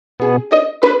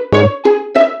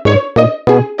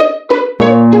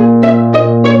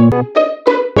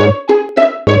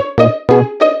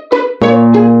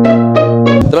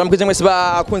Ndabamukije mwese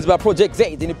bakunzi ba Project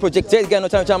Z, ni Project Z gano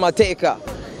cyane amateka.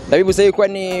 Ndabibuse yuko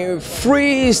ni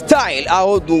freestyle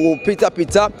aho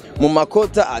dupita mu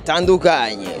makota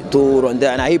atandukanye.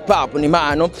 Turondera na hip hop ni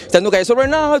impano zitandukanye. So right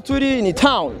now turi ni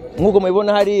town. Nkuko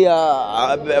mubibona hari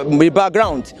muri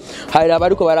background. Hari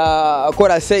abariko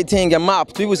barakora setting ya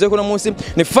map. Tubibuse ko no munsi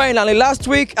ni finally last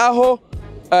week aho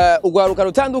ugwaruka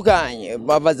rutandukanye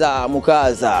bavaza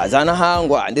mukaza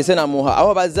zanahangwa ndetse na muha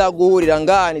aho baza guhurira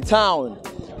ngani town.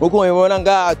 Uko mubibona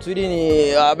ngaha turi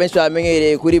ni abenshi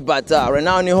bamenyereye kuri Bata. Right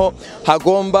now niho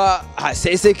hagomba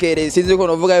hasesekere, sinzi ko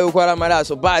novuga yuko ari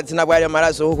amaraso, but nabwo ari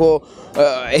amaraso kuko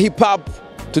hip hop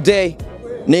today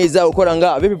neza ukora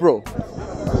ngaha. Baby bro,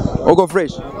 uko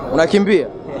fresh? Unakimbia?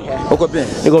 Uko bien?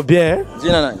 Niko bien.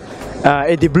 Jina nani?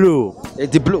 Eddie Blue.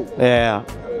 Eddie Blue? Yeah.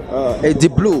 Eddie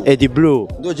Blue. Eddie Blue.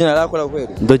 Ndio jina lako la kweli?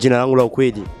 Ndio jina langu la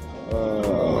kweli.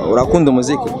 Urakunda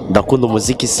muziki? Ndakunda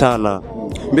muziki sana.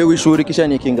 Mbe wishurikisha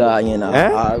ni kinga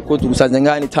nyena ko tugusanze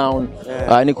ngani town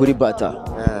ni kuri Bata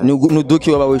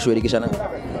nuduki waba wishurikisha na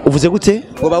uvuze gute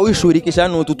waba wishurikisha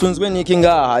nututunzwe ni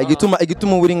kinga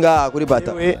igituma buri ngaha kuri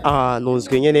Bata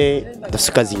nunzwe nyene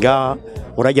ndasukaza ngaha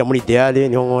urajya muri ideale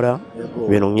niho nkora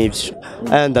ibintu nk'ivyo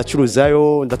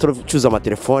ndacuruzayo ndaturuza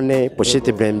amatelefone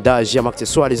pochette blindage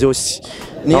amaccessoires yose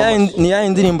ni ya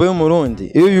indirimbo yo mu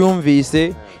Burundi iyo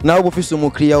yumvise naho bufise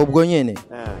umukriya ubwo nyene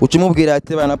ucumubwira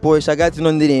ati bana poesha gati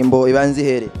no ndirimbo ibanzi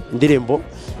here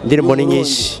indirimbo ni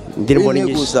nyinshi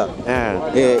gusa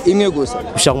imwe gusa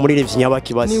ushaka umuririmbyi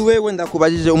nyabaki basi ni wewe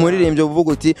ndakubajije umuririmbyi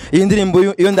uvuga uti iyi ndirimbo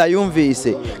iyo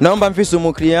ndayumvise naho mba mfise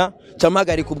umukriya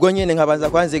camagari kubwo nyene nkabanza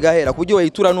kwanze gahera kuburyo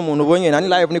wayitura n'umuntu ubonye nani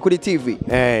live ni kuri TV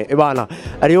bana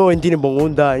ariyo indirimbo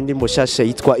nkunda indirimbo shasha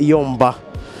yitwa Iyomba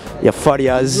ya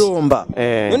Farias Iyomba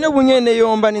none bunyene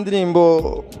Iyomba ni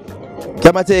indirimbo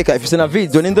y'amateka ifise na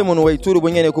video ninde muntu wayitura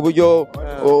ubunyene kuburyo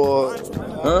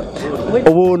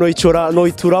ubu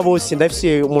noitura bose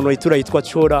ndafise umuntu wayitura yitwa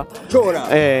Chora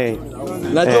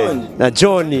na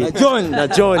John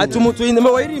ati umutu inde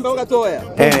wayirimba ugatoya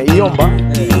Iyomba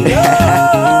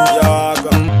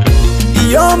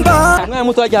Iyomba mwana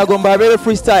muto agomba abere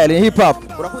freestyle hip hop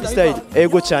freestyle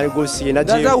ego cyane gose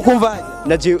naje ukumva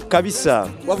naje kabisa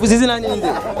wavuze izina ninde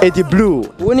Eddie Blue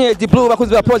uni Eddie Blue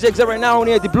bakunze ba Project right now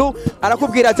uni Eddie Blue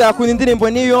arakubwira ati akunda indirimbo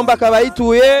n'Iyomba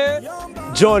akabayituye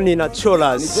John na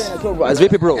Cholas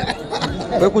vipi bro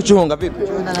wewe kuchunga vipi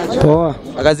poa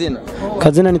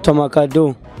kazina ni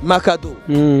Makado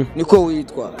niko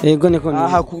witwa yego niko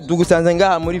aha dugusanze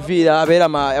ngaha muri villa abera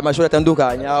amashuri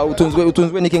atandukanye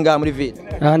utunzwe niki ngaha muri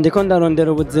villa ndiko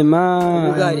ndarondera ubuzima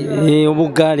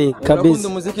ubugari kabisa ukunda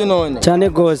umuziki none cyane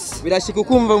gose birashika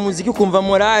ukumva umuziki ukumva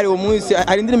morale umunsi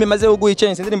hari indirimbo imaze kuguha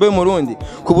icense indirimbo yo mu Burundi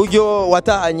kuburyo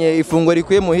watahanye ifungo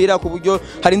rikuye muhira kuburyo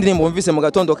hari indirimbo wumvise mu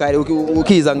gatondo kare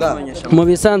ukiza ngaha mu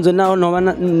bisanzwe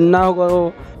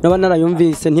naho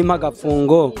narayumvise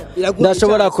ntimagafungo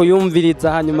ndashobora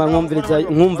kuyumviriza hanyuma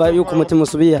nkumva yuko umutima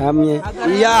usubiye hamwe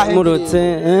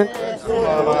murutse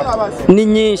ni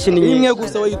nyinshi imwe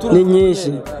gusa wayitura ni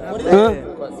nyinshi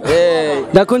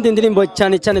ndakunda indirimbo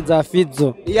cyane za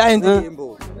Fizo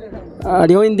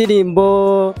hariho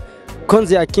indirimbo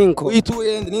konzi ya Kinko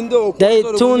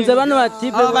tunze bano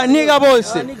batipe abaniga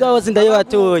bose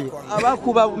ndayibatuye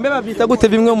abakuba mbeba bita gute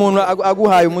bimwe umuntu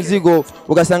aguhaye umuzigo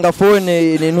ugasanga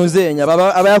phone ni ntuzenya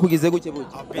aba yakugize guke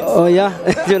oya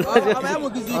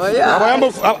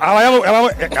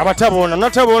abatabona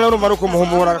natabona urumva ruko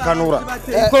muhumura kanura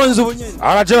konzi ubunyene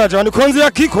arajeje ni konzi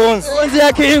ya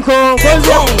Kinko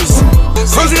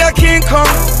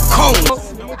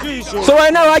so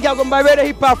right now agomba bere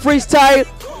hip hop freestyle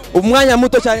umwanya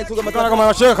muto cyane tugamatara kama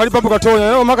nashaka kali papu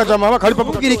gatonya no makajama kali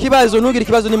papu ntugire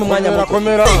ikibazo ni mu mwanya muto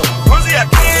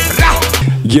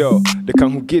yo reka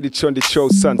nkubwira ico ndi cyo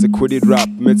usanze kuri rap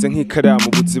meze nk'ikaramu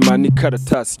ubuzima ni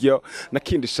karatasi yo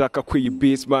nakindi shaka kwiyi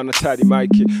beats man atari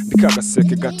mic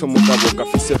ndikagaseke gato mugabo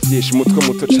gafise byinshi mutwe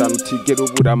muto cyane utigera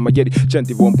ubura amayeri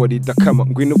jendi bombo ridakama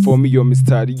ngwino uvoma iyo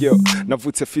mistari yo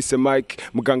navutse fise mic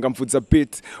muganga mvuza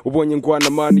beat ubonye ngwana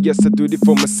man yes I do it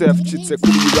for myself chitse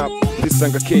kuri rap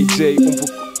ndisanga KJ umvu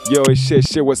yo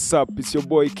sheshe what's up it's your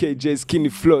boy KJ skinny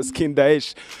flow skin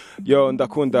daesh yo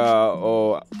ndakunda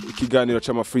ikiganiro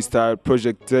c'ama freestyle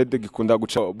project Z gikunda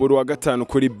guca Buri wagatanu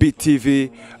kuri BTV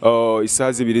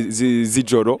isaha zibiri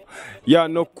z'ijoro ya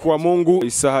no kwa Mungu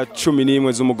isaha 10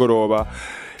 nimwe z'umugoroba.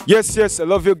 Yes I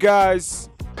love you guys.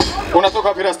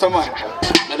 Unatoka Freestyle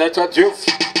na naitwa Diouf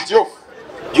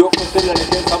tena ni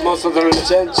kama sasa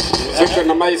change sasa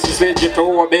na mai sisi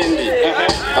jitoa bendi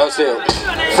au sio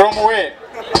From where?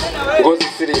 Ngozi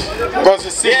City.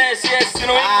 Ngozi City. Yes,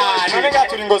 no. None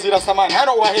turi Ngozi rasamani.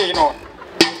 Hano wahe no?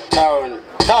 Town.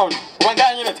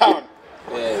 Wanganya nyine town.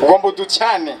 Ugomba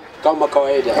uduchane kama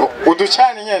kawaida.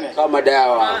 Uduchane nyene Kama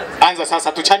dawa. Anza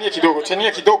sasa tuchanie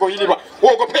kidogo ili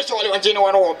uogopeshe wale wengine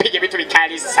wanaopiga vitu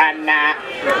vikali sana.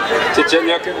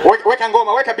 Checheni yake. Weka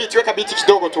ngoma, weka beat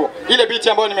kidogo tu. Ile beat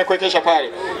ambayo nimekuwekesha pale.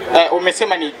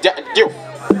 Umesema ni Dio.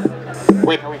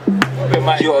 Weka.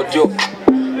 Yo.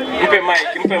 Mpe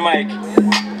mic.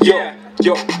 Yo.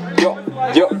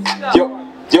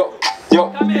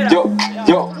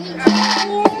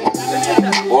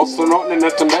 Also not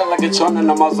ninatembea like chona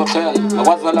na mazotel.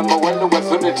 Nawaza lamba wenu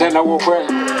wazuni tena ukweli.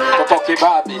 Toto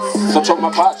kibabi, socho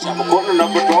mapacha, mkono na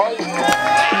budoi.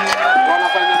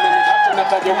 Wanafanya mimi tatu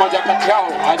nataja moja kati yao.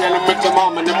 Haja nimete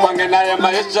mama nipange naye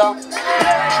maisha.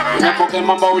 Nimepoke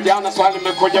mambo ujana swali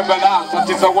mekuja bala.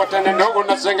 Tatizo wote ni ndogo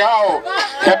na sengao.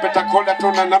 Hepe takula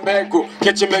tuna na mbegu.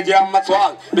 Kichi mejia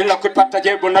maswali. Bila kuipata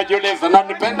jibu najiuliza. Na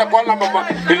nipenda kwa la mama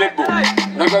ilibu.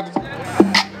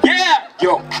 Yeah!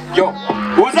 Yo.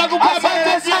 Uza kupapa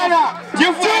sana.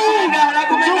 Jifu.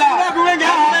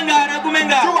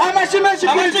 Nakumenga. Amashimeshi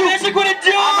kuri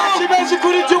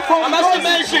jifu.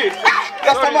 Amashimeshi.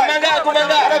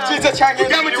 Kumanga. Arachize change.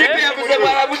 Kama tipe ya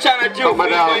kuzebara buchana jifu. Kama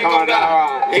dawa.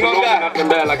 Ingonga.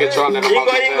 Natembea like chona.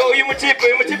 Ingo uyu mutipe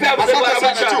ya kuzebara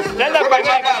buchana. Nenda kwa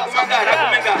kumanga.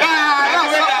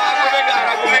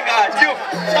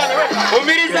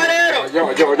 Umiriza rero.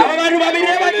 Abantu babiri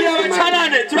bagira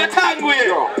bacanane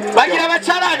turatanguye. Bagira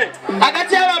bacanane.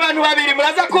 Hagati y'aba bantu babiri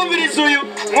muraza kumviriza uyu,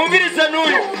 mwumvirize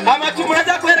n'uyu. Amatu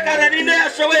muraza kwerekana ninde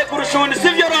yashoboye kurusha undi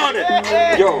sivyo none.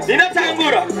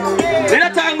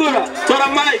 Ninatangura. Tora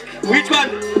mic. Which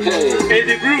one?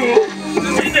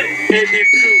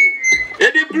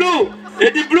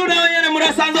 Eddie Blue nawe yene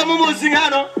murasanzwe mumuzi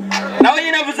ngano. Nawe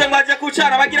yene avuze ngo aje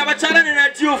kucana bagira bacanane na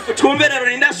Diouf twumve rero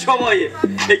nindashoboye.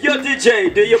 Yo DJ,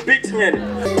 do your beat nyene.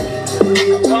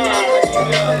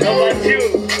 Number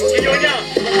 2. Kiyonya.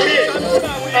 Yeah.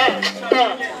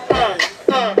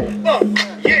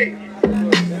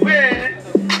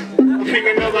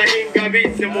 Ufinga n'abahinga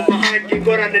bise mu mahanga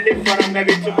ingorane n'ifaranga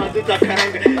bituma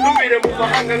tudakaranga. Numire mu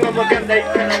mahanga nk'amaganda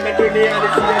y'ikaranga duniyani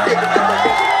sinyaje.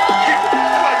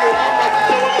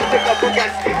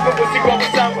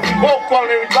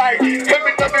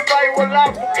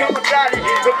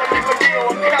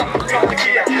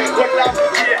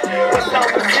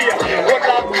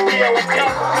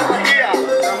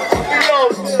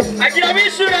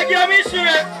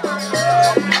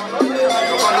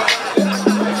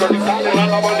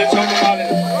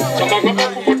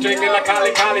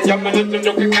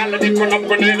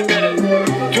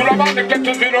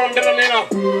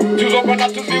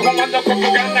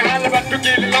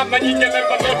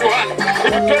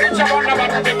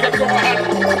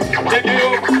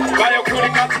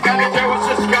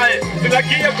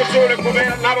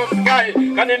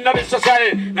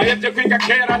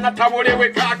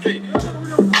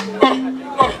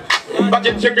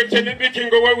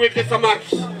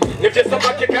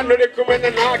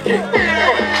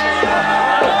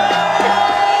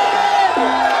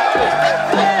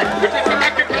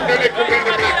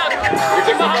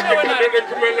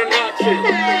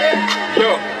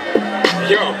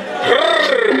 Yo.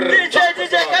 DJ,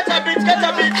 kata beat.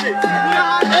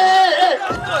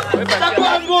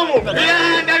 Takuwa ngumu.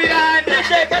 Viranda.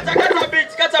 DJ,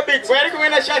 kata beat. Wari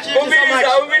kumena shaki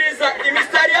umiriza.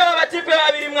 Imistari y'aba batipe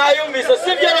babiri mwayumvise,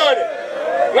 sivyo none?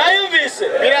 Mwayumvise?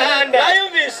 Viranda.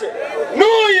 Mwayumvise?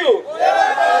 Nuyu.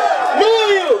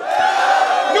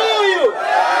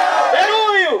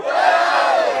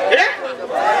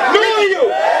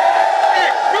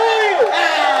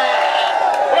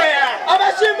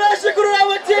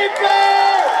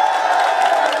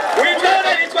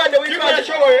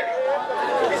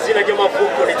 Izina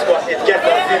ry'amavuko ritwa Edgar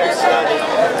Sani.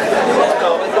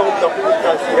 Ukaba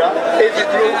kutazira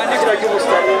Edgar izina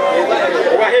ry'umusani.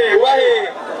 Wahe.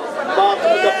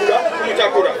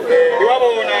 Mutakura. Iwabo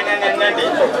nandi.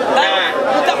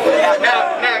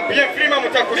 Bien prima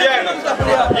mutakuriana.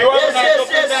 Iwabo na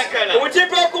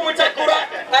umukipe wo kumutakura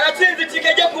aratsinze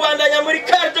itike ryo kubandanya muri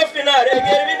quart de finale.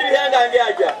 Egera ibindi bihangange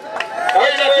hajya.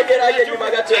 Wegera nyuma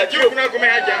gato ya Diouf nagume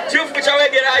hajya. Diouf kucha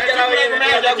wegera hajya nawe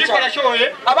yegera kucha.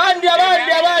 Abandi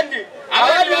babiri.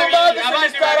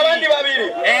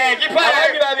 Gipara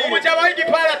babiri. Umucha wa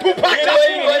gipara tupacha.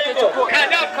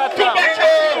 Kadaka tupacha.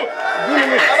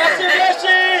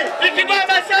 Abashimeshi.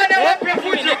 Ikibaba sana wapi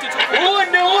fujo.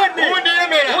 Undi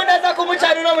yemera. Unaza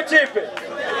kumuchana no mutipe.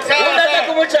 Unaza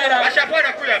kumuchana.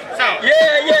 Ashapona kuya. Sawa.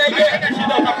 Yeah.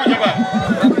 Shida utakuja ba.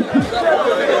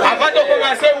 Abado kwa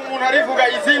français umuntu arivuga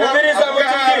izina umviriza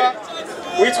mutubwire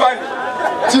witwa nde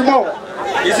Timo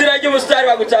izina ry'umusitari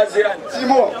bagutazirana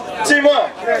Timo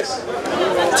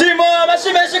Timo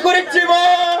amashimeshi kuri Timo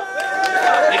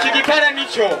iki gikara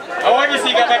nico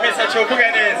awagisiga amamesa cyo kuga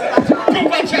neza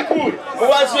tupa chakuri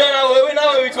ubazira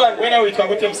wewe witwa nde wewe witwa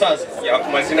gute musaza ya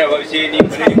kumazina y'abavyeyi ni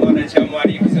kuri ngona cyangwa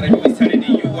ari izina ry'ubusitari ni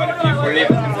you want to be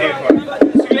forever and ever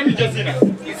sura ni jazina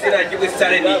izina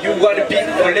ry'ubusitari ni you want to be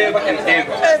forever and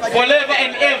ever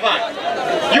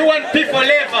you want to be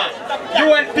forever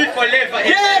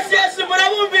yes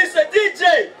murabumvise DJ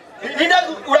Ina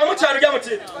uramuchara ujya muti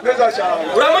neza cyane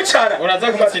uramuchara uraza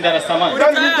kumutsinda na samani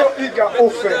ndio iga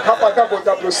ufe hapa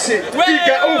WC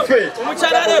iga ufe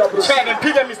umuchara rero cyane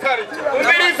piga mistari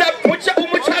umviriza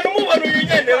umuchara umubona uyu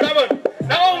nyene urabona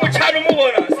nawo umuchara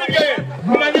umubona sibyo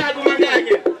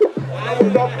kumanganye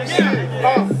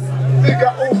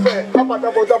iga ufe hapa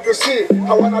WC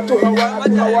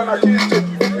hawana kitu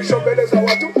kushobeleza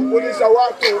watu uliza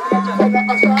watu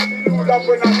unatufanya asali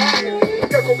udamwe na nani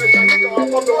keko mechangika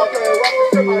wapondo wake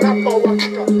wakusema rapa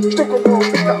wakika tuko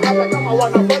kumbika hata kama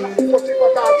wanabana kotipa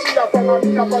taachia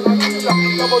panamia WC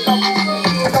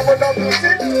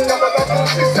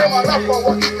sema rapa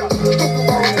wakika tuko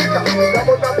kumbika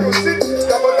WC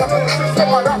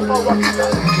sema rapa wakika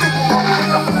tuko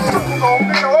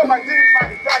kumbika wewe mandini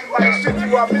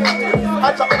maishiti wa mimi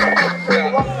hata watu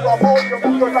wa moyo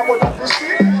mtu WC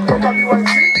toka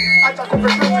miwanzi hata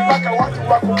kupepezi mpaka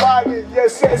watu wakubali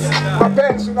yes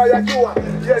mapenzi unayajua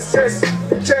yes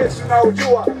mchezo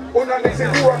unaujua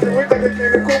unanizijua kiwita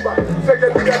kikinikumba fege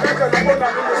piganaka na mbona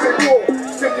nimesegua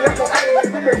simu yako kali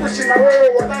nimekushi na wewe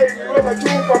wanai niwewe tu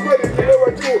kwa kweli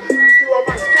niwewe tu ikiwa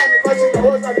maskani basi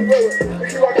naoza ni wewe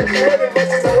ikiwa kifuweni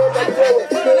basi naoza ni wewe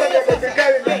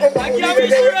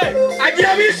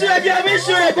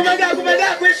Agiamishure kumaga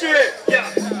kwishure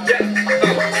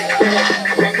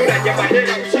Kuna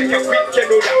nyamahera ushaka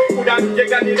kwikenura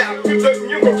uranjeganira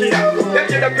kutonyungukira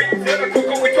yagenda kwizera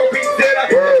kuko witwa kwizera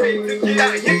kwizera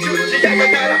yicuci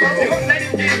y'amagara niho nari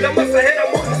byiza amasahera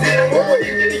mu nzira nk'ubu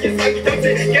yigiri igisangi cyose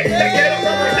igera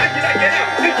nagiragera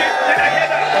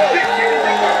nigiragera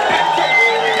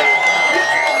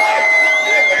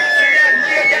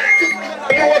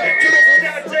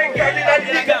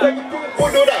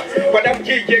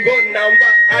wanamkiye ngo namba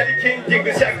ari kindi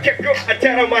gushaka ko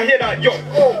atara mahera yo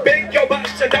benyo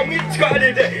baca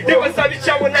ndamwitwarire nibasabi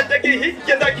cyawo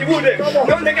nandagihiye ndakibure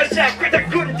none gashaka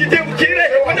ndakundi ndemukire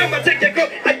wana amategeko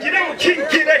agira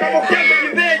mukingire yamenye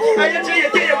ibeyi ayaje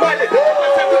yegeye mane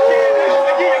atakukire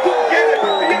agiye kugere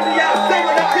yindi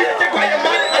yasema na kwije kwa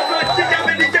yamane azokijya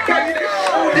menije kabire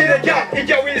urire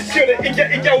ijya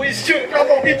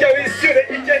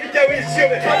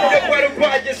wishyure yo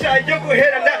kwarugwaje sha yo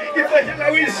guherana izahira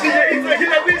wishyuye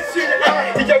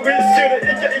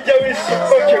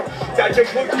okay taje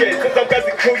mvuge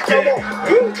tuzamukazi kuke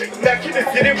nakini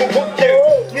siri mu buke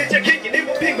nije kingi ni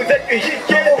mupingu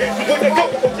ndakihike mvuze ko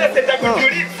ubyase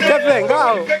ndakujuritse Jefe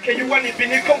ngao feke yuwani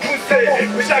biniko mvuze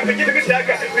ushaka kugenda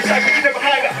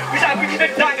mahanga ushaka kugenda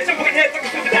tanga cyo kunyeza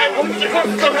gusuzana umukiko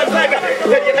ntazaga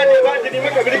yagiye nane bandi ni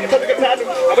mwaka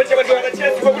 2005 abaje bandi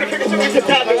baracetse ko kuri feke cyo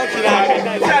gutanga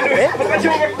cyane abaje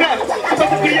mu butaka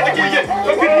bakuriye agiye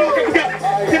bakuriye kuga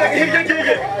hirya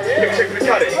ngiye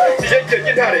cyaneije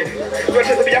gitare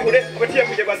twasheze biyahure abatiye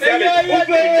kuje basale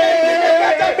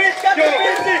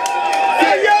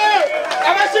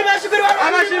amashimeshi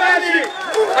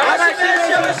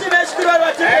kuri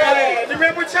bati nimwe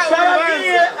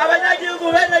mucamanza abanyagihugu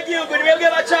benegihugu nimwebwe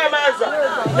bacamanza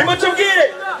nimutubwire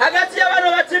hagati y'abantu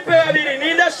batipe babiri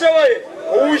ninde ashoboye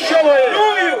ushoboye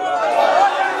n'uyu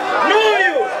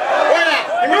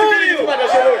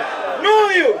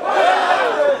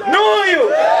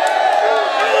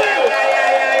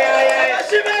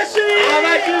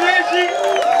amashimeshi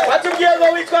batubwiye ngo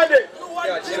witwa nde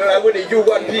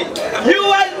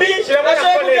U1B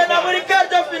ashobora muri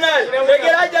quartier final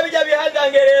egeraje bijya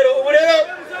bihangange rero ubu rero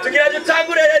tugira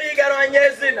dutangure rero iganwa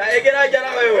nyezina egeraje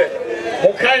nawewe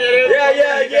mukanye rero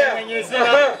nyezina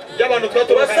y'abantu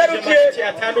twatubasarukiye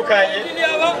atandukanye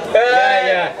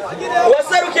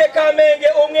wasarukiye Kamenge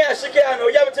umwe ashike hano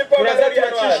ujya mutipo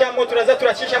turaza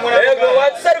turacishamo yego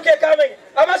wasarukiye Kamenge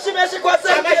amashimeshi kwa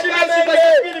sarukiye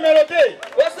Kamenge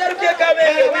wasarukiye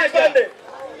Kamenge witwande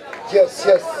yes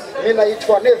mimi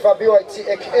naitwa Never BYT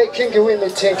aka King Wimmy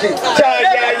Tinky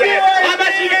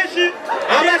amashimeshi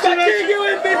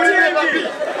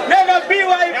Never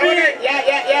BYT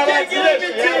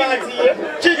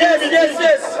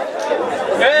yes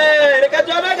reka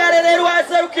tuhamagare rero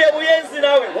wasarukiye Buyenzi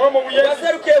nawe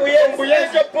wasarukiye Buyenzi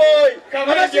Ejo boy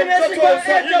amashimeshi kwa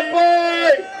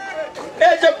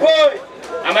Ejo boy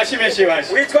Amashimeshi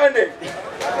bashi. Witwa nde?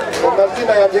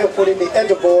 Amazina yanjye kuri ni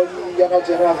Edible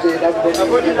yanaje navye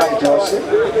nabyose.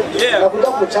 Nakuja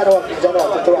kuchana wa vijana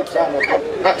watoto wa jana.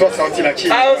 Hatoa sauti la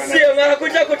chini. Au sio?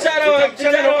 Nakuja kuchana wa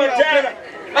vijana wa jana.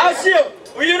 Au sio?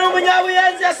 Uyu ni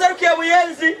umunyabuyenzi yasarukiye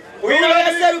buyenzi. Uyu ni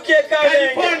yasarukiye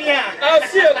Kamenge. Au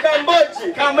sio?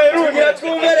 Kamboji. Kameruni.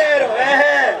 Twumve rero.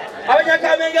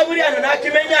 Abanyakamenge buri hano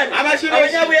ntakimenyane.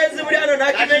 Abanyabuyenzi buri hano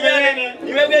ntakimenyane.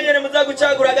 Nimwe nyene muza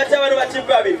gucagura hagati y'abantu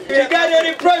batimba babiri. Kigali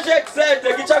ni project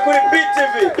set gica kuri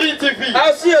BTV.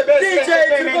 Au sio? DJ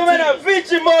tukomena na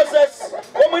Vici Moses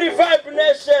wo muri Vibe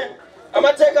Nation.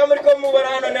 Amateka muri ko mubara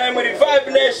hano nawe muri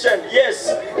Vibe Nation.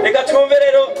 Yes. Reka twumve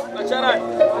rero bacarane.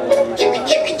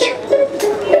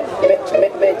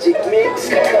 Magic mix,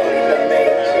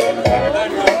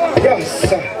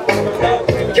 yes.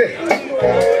 Okay.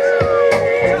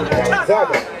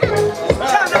 Zaga.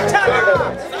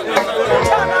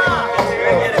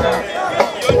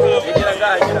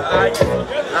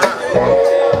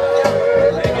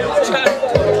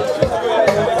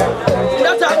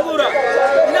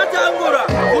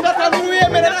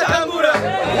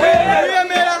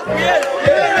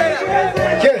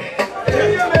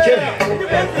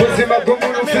 Ubuzima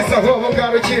bw'umuntu ufise aho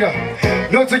bugarukira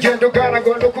n'utugendo ugana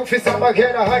ngo ufise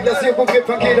amagera hajya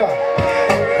sikubwipangira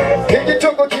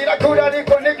igitugu kirakura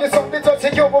ariko n'igisumba inzozi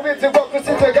ry'ububizi bwo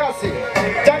kusize gasi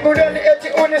tangureni eti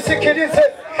unisikirize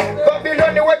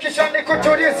Babiloni wekishani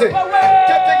kuturize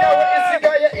tete yawe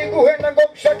isigaye iguhena ngo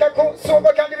ushaka kusumba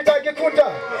kandi bitagikunda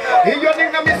iyo ni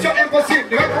nka mission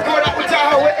impossible gukora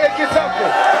utahawe example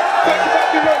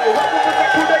Babiloni wakubuza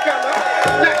kudekana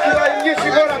nakibaye nyinshi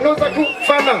gora ntuza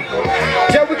kufana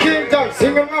jewe kinda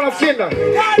singa mwana fina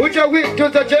uja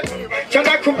wituza je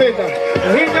chanda kumenda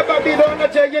hinga Babiloni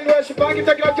je yenweshe bangi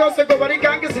tagira byose ngo bari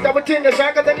gange sidabutinda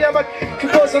shaka tani aba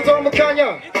kibose nzo mukanya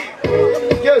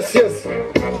yes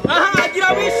aha agira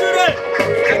bishure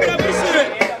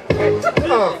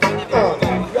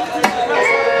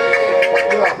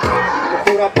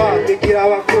kurapa bigira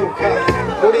abakuruka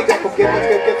muriga kubwira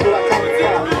twebwe turatamuka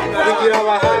bigira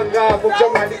abahanga mu byo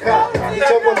mwandika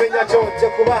icyo mumenya cyo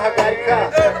kubahagarika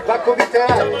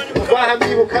bakubitara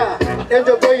bahamwibuka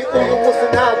enjogoyi uyu musi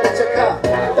nta guceka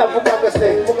ndavuga gose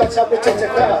mugaca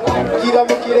muceceka gira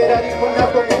mugirera ariko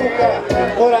ntabwo mvuka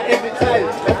nkora every time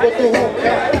ntabwo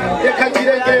duhuka reka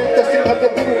ngire ngenda sinabwo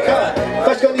mvuka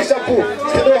fashwe n'ishapu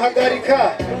sinohagarika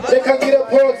reka ngire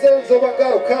pose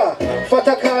nzobagaruka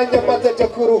fata akanya mataja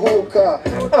kuruhuka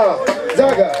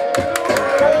zaga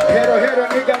hero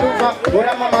niga numva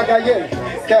uramamagaye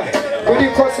uri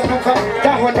kose numva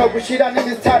taho no gushira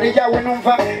n'imitari yawe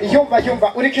numva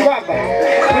yumva uri kibamba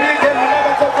uri gemu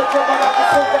n'abazoto cyoba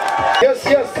bagusumba yes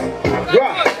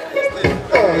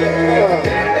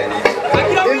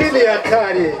mimi ni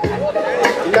hatari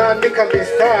naandika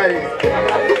mistari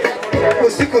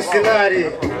usiku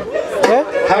sinari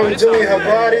haujui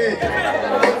habari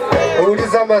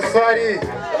uliza maswali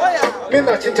mimi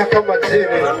nachinja kama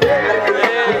jini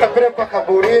nitapelekwa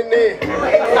kaburini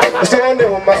usione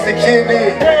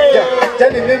umasikini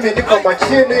yani mimi niko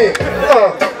machini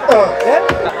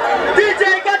DJ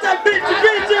got a beat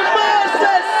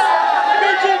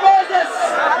Moses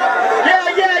yeah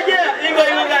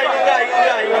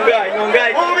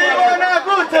ingongai umeona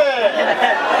gute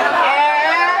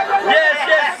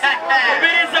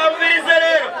yes ubiriza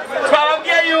rero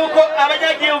twababwiye yuko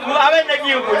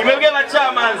abanyagihugu nimwe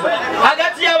bacamanza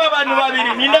hagati y'aba bantu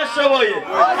babiri nindashoboye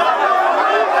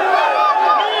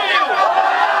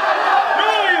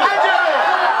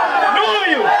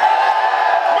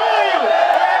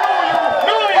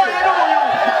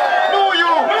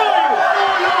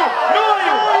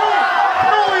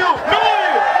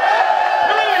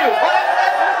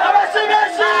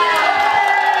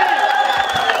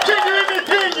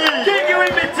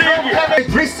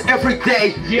Every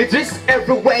day, it is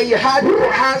every way. You had to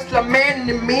hustle, man,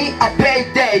 in me a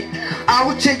payday. Aho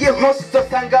uciye hose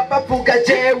usanga bavuga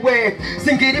jewe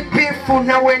singira ipifu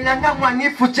nawe nanganywa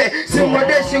nifuje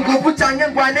sinkoresha inguvu cyane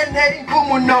ngwane nteri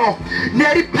ingumuno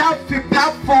neri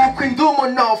pafu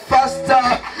kwindumuno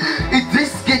faster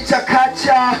idris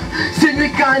gichakacha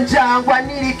siniganja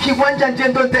ngwaniri kiwanja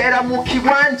ngendo ndera mu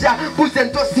kiwanja buze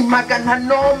ndosimaga nta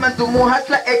noma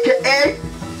ndumuhasla aka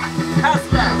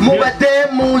Mubade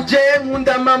muje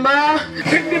nkunda mama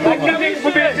Baby,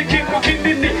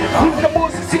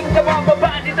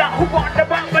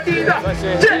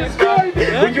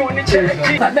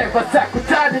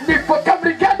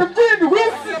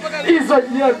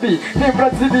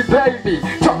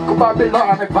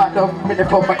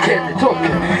 talk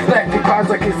like the cars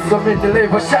I kiss them in the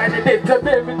liver, shining it, the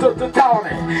baby to the town.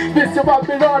 This is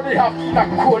Babylon, hakuna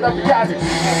kula mjani.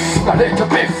 Tunaleta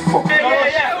bifo.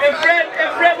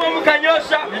 Efrem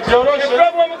mukanyosha. Efrem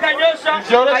mukanyosha.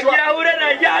 Agira ure na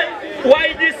yai.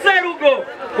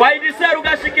 Waidiserugo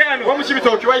ashikano.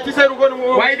 Wamushibitoki waidiserugo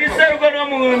no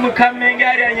mukamenge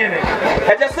ari nyene.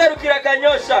 Ajaserukira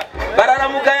kanyosha.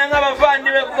 Bararamukanya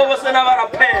nk'abavandimwe kuko bose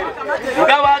n'abaraperi.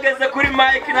 Mugabo bageze kuri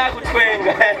mic nta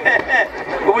gutwenga.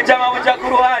 Ubujama buja ku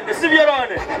ruhande sivyo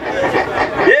rone.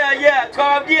 Yeah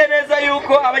twababwiye neza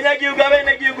yuko abanyagihugu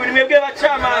abenegihugu nimwebwe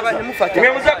bacamaza.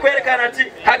 Nimwe muza kwerekana ati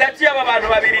hagati y'aba bantu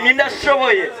babiri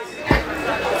nindashoboye.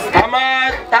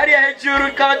 Hariya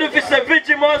hejuru kaba dufise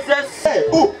Vigi Moses.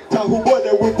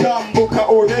 Tahubone utambuka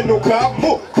urenuka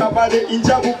mu kabare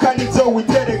injabuka nizo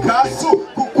witereka su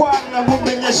kukwanga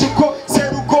nkumenyesha uko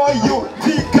serugoyu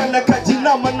vikana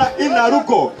kajinama na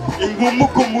inarugo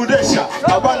inkumuku muresha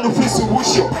abantu ufise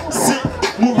ubusho si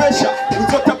mubesha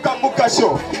uzotabwa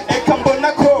mugasho eka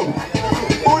mbona ko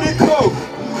uriko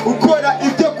ukora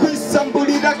ibyo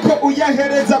kwisamburira ko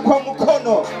uyahereza kwa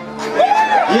mukono.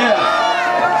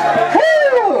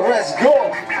 Let's go.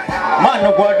 Mana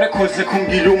warakoze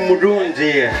kungira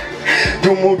umurundi.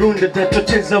 Umurundi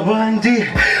adatoteza abandi.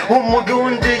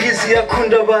 Umurundi yizi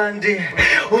yakunda abandi.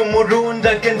 Umurundi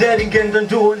agendera ingendo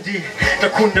ndundi.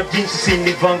 Ndakunda byinshi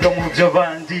sinivanga mu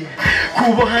by'abandi.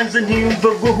 Kuba hanze ntiyumva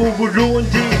guha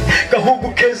Burundi.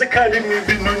 Gahugu keza karimo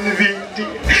ibintu n'ibindi.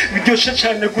 Biryoshe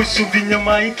cyane gusumba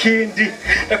inyama y'ikindi.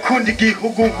 Ndakunda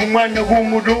igihugu nk'umwana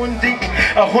w'umurundi.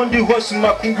 Aho ndi hose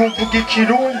makungu mvuga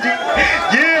ikirundi.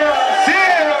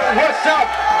 What's up?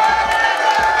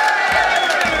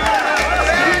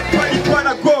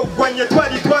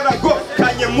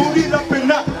 Kanye muri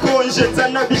rapena konje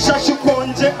zana bishashu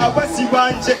konje abasi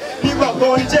banje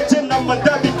nibabonjeje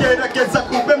namadabigerageza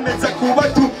kubemeza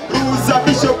kubaturuza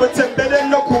bishobotse mbere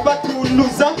no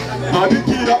kubatunuza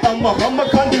abikira amahama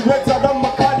kandi weza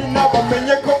ramakari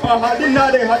nabamenye ko ahari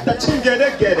ntare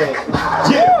hatacingeregere.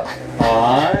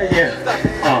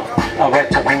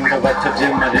 Abatabunda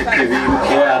batabyemare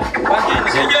kibirukira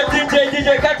DJ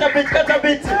kata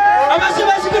beat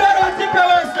amashimeshi kurara batipe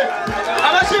wose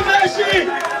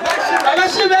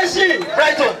amashimeshi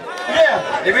Brighton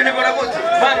ibintu barabuti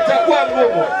bari itakuwa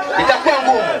ngumu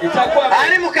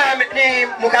ari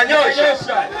mukanyosha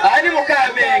ari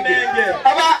mukamenge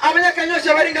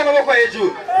abanyakanyosha bari ngamaboko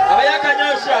hejuru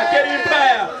abanyakanyosha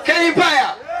Keri Empire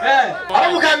aba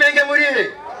mukamenge murihe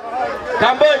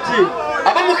Kamboji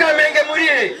aba mukamenge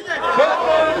murihe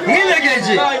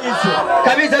mwiyegeje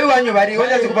kabiza biwanyu bari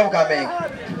wajaze kuva mukamenge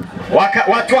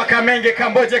watu wa Kamenge,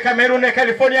 Kamboje, Kamerune,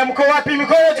 California, mko wapi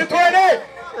mikono tuone?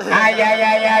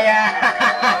 Ayayayaya.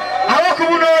 Hawa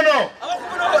kubunono.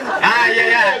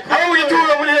 Ayayaya. Hawa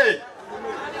uituro mule.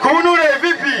 Kubunure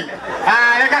vipi?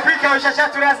 Reka kwika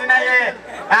ushashaturazi na ye.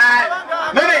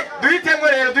 None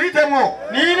duhitemwo.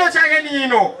 Ni ino canke ni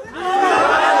ino?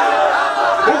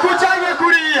 Ukucanye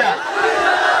kuriya.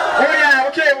 Oya,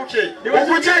 okay.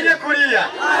 Ukucanye kuriya.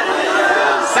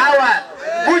 Sawa.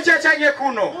 Buja change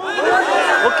kuno.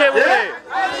 Okay.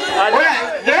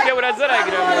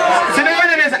 Urazaragira.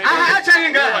 Sinaona neza. Aha change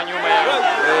nga.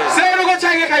 Serugo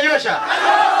change kayosha.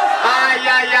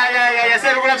 Ay.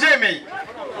 Serugo navyemeye.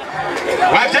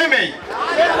 Wavyemeye.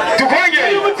 Tukonge.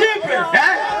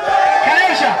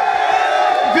 Kayosha.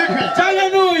 Vipi? Change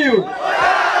nuyu.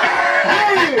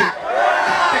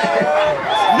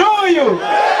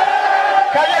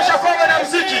 Kayosha kwa na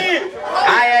muziki.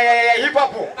 Ay, hip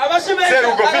hop.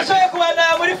 Serugo. Anashoka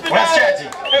kuana muri finali.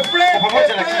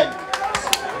 Pamoja na King.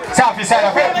 Safi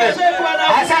sana.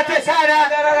 Asante sana.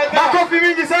 Makofi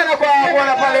mingi sana kwa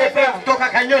bwana pale kutoka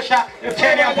Kanyosha,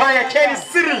 Kenya Empire, Kenya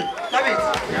City.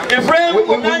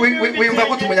 Wiyumva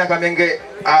kuti munyakamenge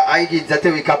ayigiza te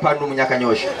wikapanu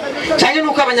munyakanyosha. Cyane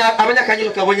nuko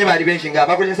abanyakanyosha kabonye bari benshi ngaba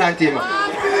bakoze santima.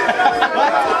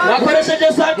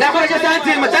 Nakoresheje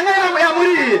santima. Cyangwa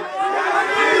yamuriye.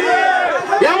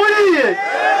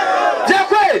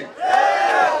 Jakwe.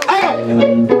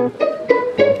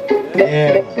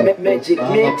 Magic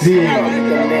mix.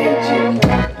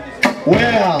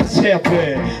 Well,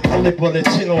 siempre alle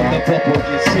bolletino on the bubble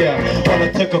is here.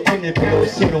 Wanna take a kuni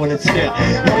bolletino when it's here.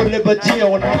 No liberty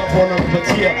on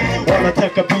patia. Wanna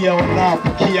take a beer on la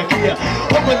kia.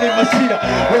 Come on, Masia,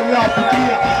 on la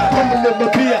kia. Come on,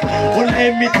 Mabia, on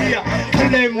Emidia.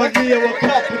 Come on, Madia, what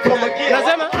cup come again.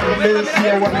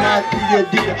 Malaysia wanatiye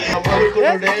dia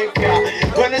amarikorenga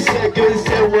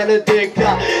wanasegeze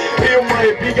wanadeka iyo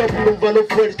my biga bulumva no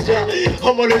furcha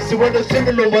amalezi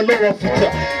wanasenge no mano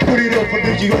bafuta kuri rafa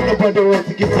ndijiyona bado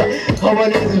watigisa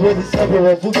abalezi badisabe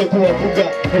bavuga ko bavuga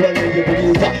abalezi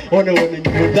buriza one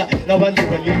nyuda nabandi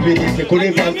banyumvirize kuri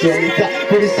bavyonita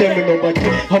kuri seme no bati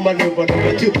amaleva no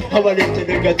bati abalezi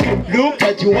negative look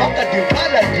at you waka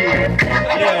divalaji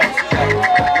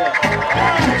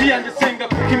tugiyandesenga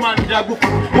kukimanira gufu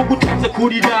ugutunze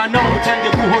kurira nawe utange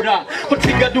guhora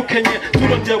kutiga dukenye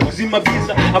turondera ubuzima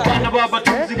bwiza abana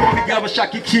babatunzi bo biga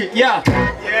bashaka iki yeah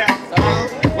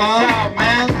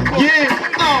man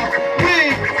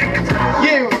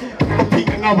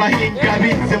abahinga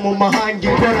bize mu mahanga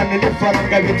ingorane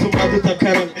n'ifaranga bituma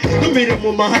dutakaranga tumire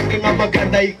mu mahanga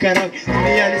nk'amaganda y'ikaranga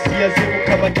niyari siyaze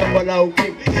mukabajyambara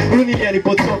ukimwe runiyari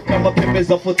botoka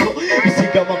amapembeza foto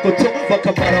bisiga amakoto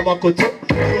bakamara amakoto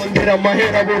rondera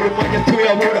amahera buri mwanya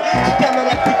tuyabura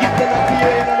tutanaratigita na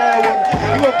kuyera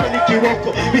nayabona iwako n'ikiboko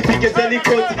bitigeze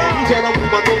n'ikoti injora mu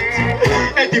manoti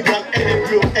Eddie Black, Eddie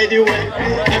Blue, anyway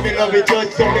I'm in love with George,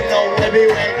 so we know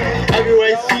everywhere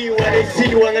Everywhere I see what I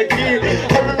see, what I do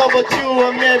I'm number 2,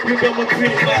 I'm every number 3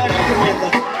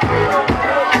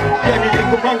 Yani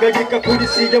nikupanga jika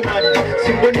kulisiya mali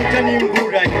Simbonika ni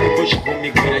mbura Nikoshi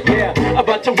kumikira yeah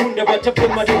Abata hunda bata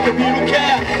puma duke biruke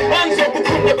Anzo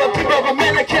kukunda bati baba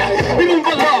meneke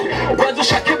Ibumvala Wazo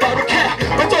shake baruke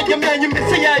Watoge menye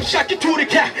mbese ya shake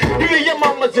turike Niwe ya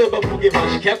mama zeba buge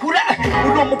bashike kura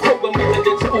Uro mukobwa mwiza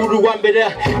ndetse uru wa mbere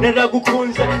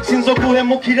Naragukunze sinzo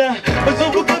guhemukira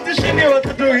Bazogukatishe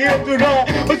wataduhindura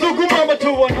Bazogumama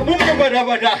tubona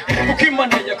mumambarabara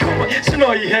Ukimana yakuba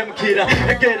sinoyihemukira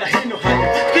Egera hino hano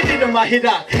twirinde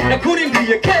mahira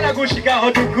Nakurindiye kera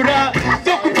gushigaho dukura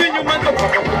Zo kubinyuma ndo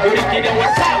paka kukurikira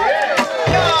WhatsApp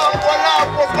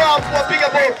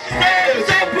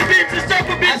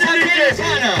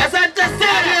Asante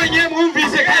sana nye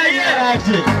mwumvise kariye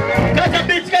Kata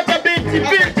biti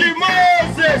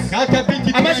Moses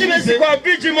Amashimesi kwa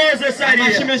biti Moses ariye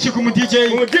Amashimesi ku DJ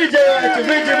wacu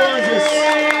biti Moses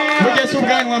Mugese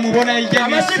ubwanwa mubona ijya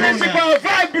Amashimesi kwa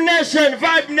Vibe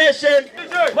Nation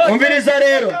Umviriza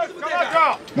rero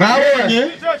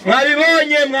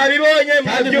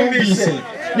mwabyumvise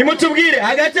nimutubwire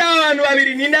hagati y'abantu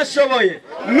babiri nindashoboye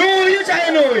n'uyu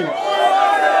cyane n'uyu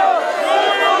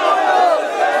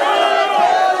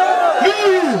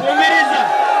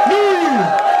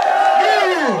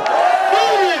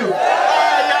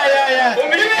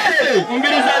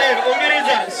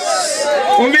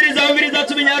Umviriza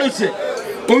tubinyarutse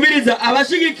Umviriza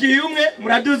abashigikiye umwe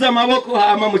muraduza amaboko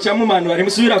hama muca mumanura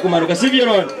nimusubira kumanuka sivyo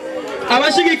none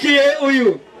abashigikiye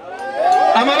uyu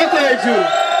amaboko hejuru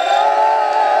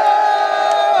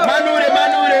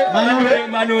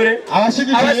manure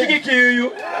abashigikiye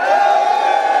uyu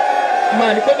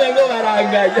mani ko bengo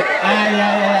barangaye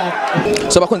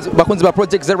So bakunzi ba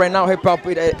Project Z right now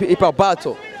hip hop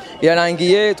battle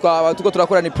irarangiye tuko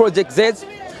turakora ni Project Z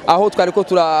aho twariko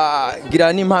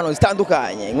turagira n'impano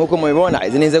zitandukanye nkuko mubibona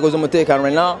izi n'inzego z'umutekano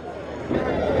right now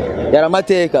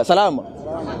yaramateka salama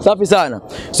safi sana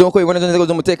so nkuko mubibona inzego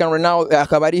z'umutekano right now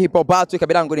akaba ari hip hop battle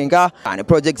ikabiranguringa ni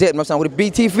Project Z mwasanga kuri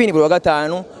BTV ni buri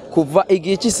wagatanu kuva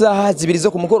igihe isaha zibiri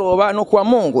zo kumugoroba no kwa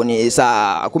Mungu ni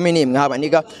saa 10 nimwe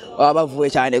habaniga bavuye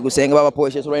cyane gusenga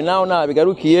babaposhe right now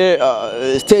bigarukiye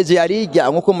stage yarijya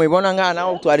nkuko mubibona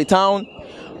ngana twari town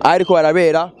ariko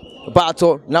barabera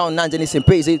Bato nao nanje ni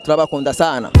simpezi turabakunda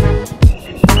sana